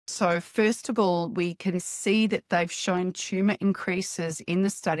So first of all, we can see that they've shown tumour increases in the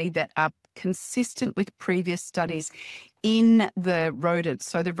study that are consistent with previous studies in the rodents.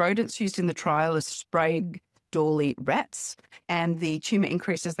 So the rodents used in the trial are Sprague Dawley rats, and the tumour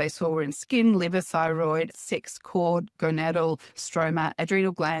increases they saw were in skin, liver, thyroid, sex cord, gonadal, stroma,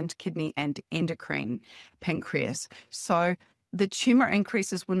 adrenal gland, kidney, and endocrine pancreas. So the tumour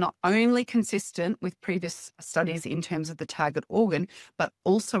increases were not only consistent with previous studies in terms of the target organ, but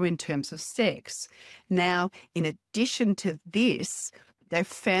also in terms of sex. Now, in addition to this, they've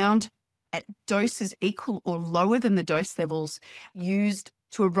found at doses equal or lower than the dose levels used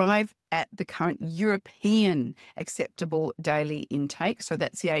to arrive at the current European acceptable daily intake. So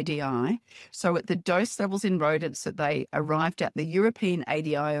that's the ADI. So at the dose levels in rodents that they arrived at, the European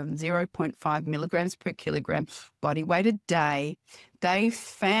ADI of 0.5 milligrams per kilogram body weight a day, they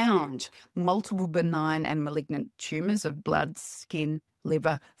found multiple benign and malignant tumours of blood, skin,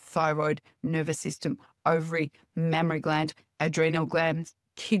 liver, thyroid, nervous system, ovary, mammary gland, adrenal glands,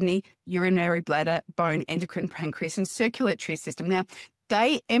 kidney, urinary bladder, bone, endocrine, pancreas, and circulatory system. Now,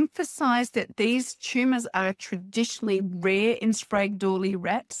 they emphasise that these tumours are traditionally rare in Sprague Dawley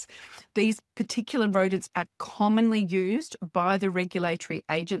rats. These particular rodents are commonly used by the regulatory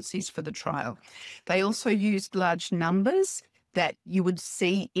agencies for the trial. They also used large numbers that you would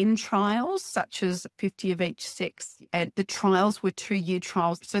see in trials, such as 50 of each sex. And the trials were 2-year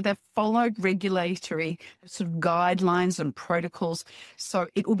trials. So they've followed regulatory sort of guidelines and protocols. So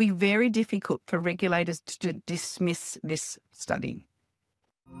it will be very difficult for regulators to dismiss this study.